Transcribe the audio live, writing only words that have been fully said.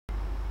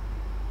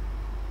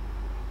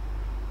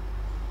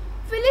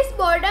Phyllis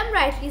Boredom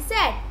rightly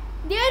said,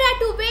 there are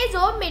two ways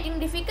of meeting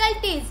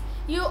difficulties.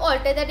 You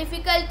alter the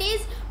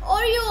difficulties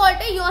or you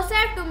alter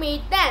yourself to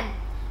meet them.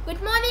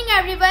 Good morning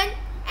everyone,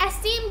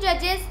 esteemed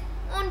judges,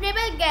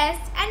 honorable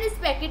guests and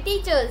respected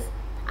teachers.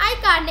 I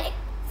can't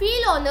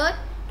feel honored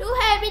to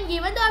have been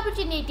given the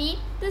opportunity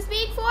to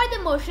speak for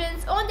the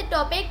motions on the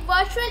topic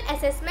virtual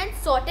assessment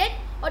sorted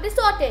or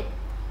distorted.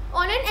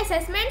 Online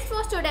assessments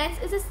for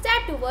students is a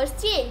step towards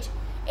change.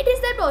 It is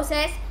the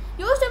process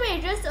used to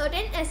measure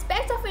certain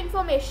aspects of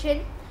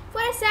information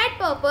for a set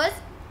purpose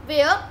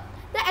where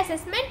the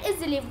assessment is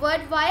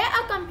delivered via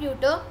a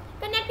computer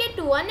connected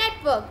to a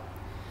network.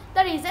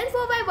 The reasons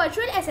for why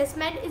virtual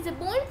assessment is a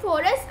boon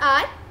for us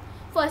are: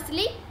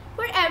 firstly,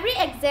 for every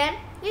exam,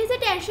 there is a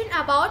tension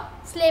about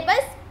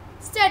syllabus,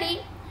 study,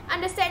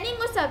 understanding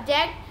of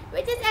subject,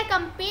 which is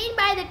accompanied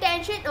by the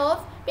tension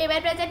of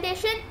paper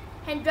presentation,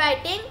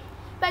 handwriting,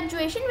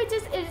 punctuation, which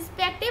is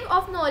irrespective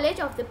of knowledge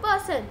of the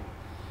person.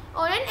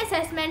 Online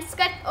assessments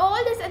cut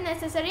all these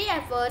unnecessary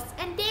efforts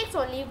and takes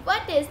only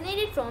what is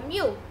needed from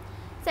you.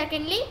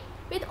 Secondly,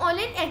 with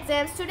online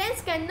exams,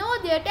 students can know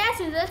their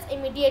test results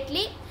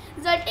immediately,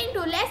 resulting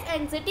to less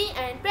anxiety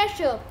and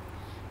pressure.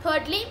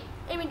 Thirdly,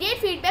 immediate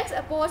feedback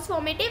supports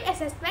formative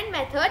assessment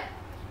method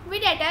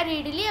with data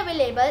readily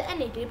available and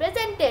neatly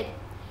presented.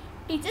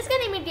 Teachers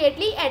can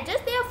immediately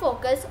adjust their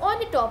focus on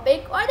the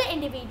topic or the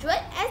individual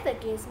as the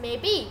case may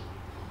be.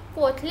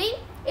 Fourthly,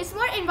 it's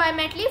more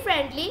environmentally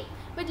friendly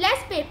with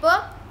less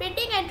paper,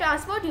 printing and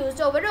transport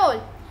used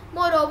overall.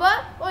 Moreover,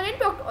 online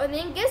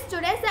proctoring gives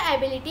students the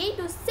ability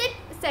to sit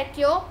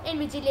secure in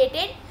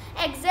vigilated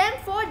exam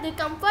for the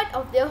comfort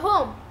of their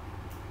home.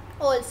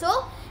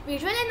 Also,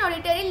 visual and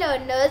auditory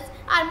learners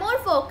are more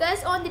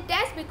focused on the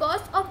test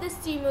because of the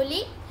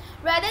stimuli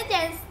rather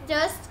than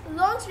just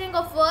long string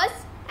of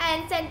words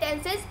and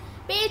sentences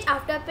page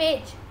after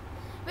page,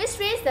 which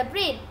strains the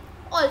brain.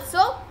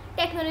 Also,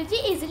 technology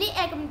easily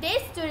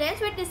accommodates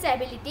students with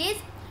disabilities.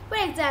 For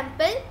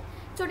example,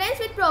 students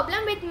with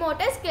problem with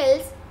motor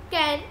skills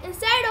can,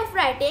 instead of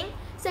writing,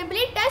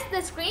 simply touch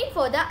the screen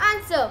for the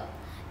answer.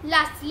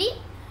 Lastly,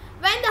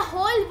 when the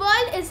whole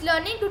world is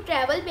learning to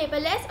travel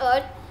paperless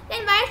earth,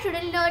 then why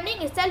shouldn't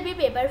learning itself be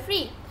paper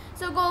free?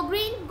 So go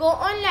green, go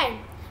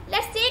online.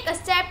 Let's take a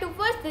step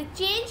towards the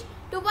change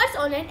towards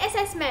online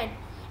assessment.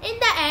 In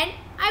the end,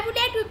 I would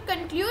like to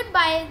conclude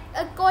by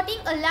quoting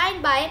a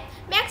line by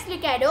Max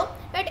Lucado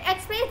that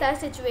explains the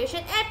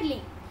situation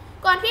aptly.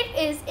 Conflict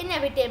is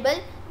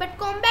inevitable, but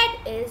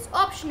combat is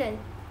optional.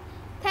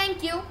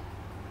 Thank you.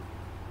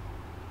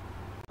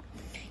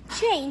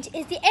 Change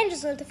is the end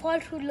result of all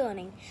true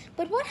learning.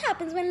 But what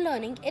happens when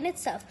learning in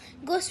itself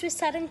goes through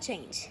sudden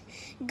change?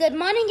 Good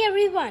morning,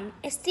 everyone,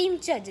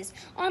 esteemed judges,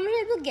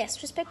 honorable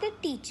guests, respected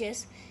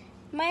teachers,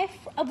 my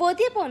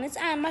worthy opponents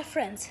and my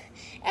friends.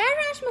 I,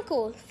 Raj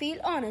McCall, feel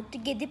honored to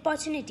get the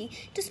opportunity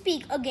to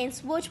speak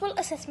against virtual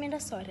assessment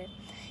assorted,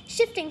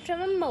 shifting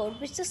from a mode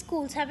which the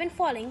schools have been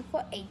following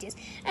for ages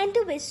and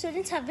to which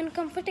students have been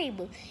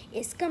comfortable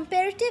is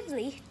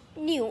comparatively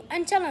new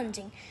and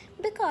challenging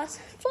because,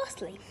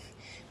 firstly,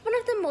 one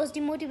of the most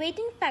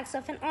demotivating facts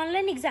of an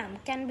online exam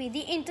can be the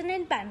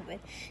internet bandwidth.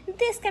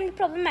 This can be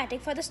problematic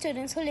for the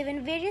students who live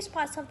in various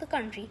parts of the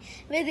country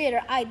where there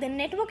are either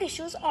network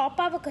issues or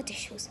power cut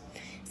issues.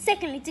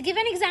 Secondly, to give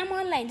an exam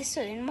online, the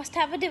student must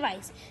have a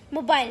device,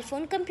 mobile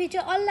phone, computer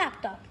or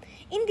laptop.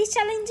 In these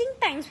challenging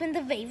times when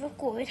the wave of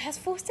COVID has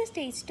forced the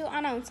states to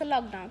announce a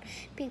lockdown,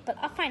 people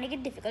are finding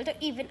it difficult to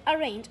even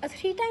arrange a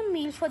 3-time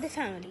meal for their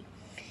family.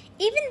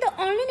 Even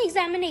though online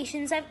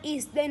examinations have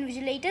eased the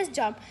invigilator's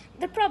job,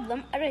 the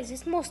problem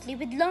arises mostly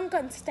with long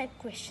constant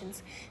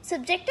questions.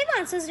 Subjective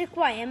answers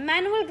require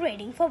manual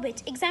grading for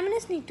which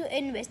examiners need to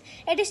invest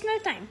additional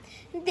time.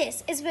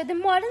 This is where the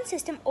modern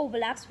system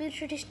overlaps with the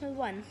traditional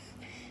one.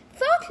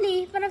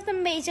 Fourthly, one of the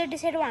major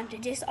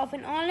disadvantages of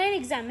an online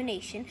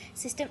examination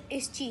system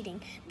is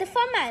cheating. The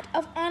format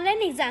of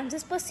online exams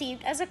is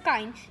perceived as a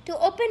kind to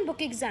open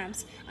book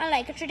exams.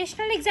 Unlike a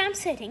traditional exam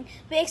setting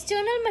where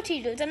external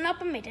materials are not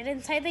permitted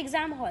inside the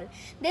exam hall,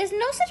 there is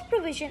no such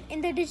provision in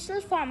the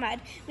digital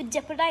format which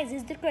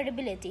jeopardizes the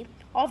credibility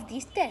of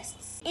these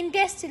tests.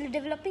 India is still a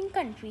developing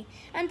country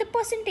and the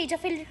percentage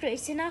of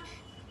illiteracy in our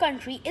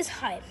country is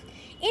high.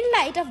 In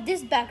light of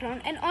this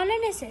background, an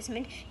online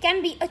assessment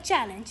can be a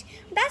challenge.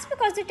 That's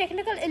because the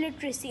technical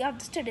illiteracy of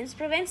the students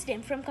prevents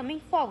them from coming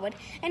forward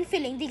and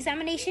filling the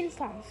examination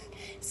form.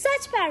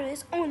 Such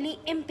barriers only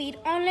impede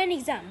online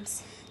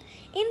exams.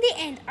 In the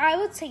end, I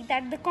would say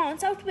that the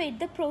cons outweigh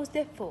the pros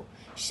therefore.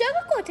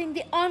 Sugarcoating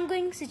the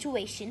ongoing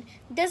situation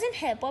doesn't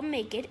help or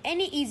make it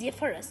any easier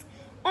for us.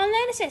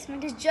 Online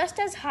assessment is just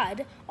as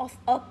hard of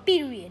a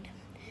period.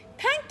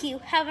 Thank you.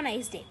 Have a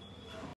nice day.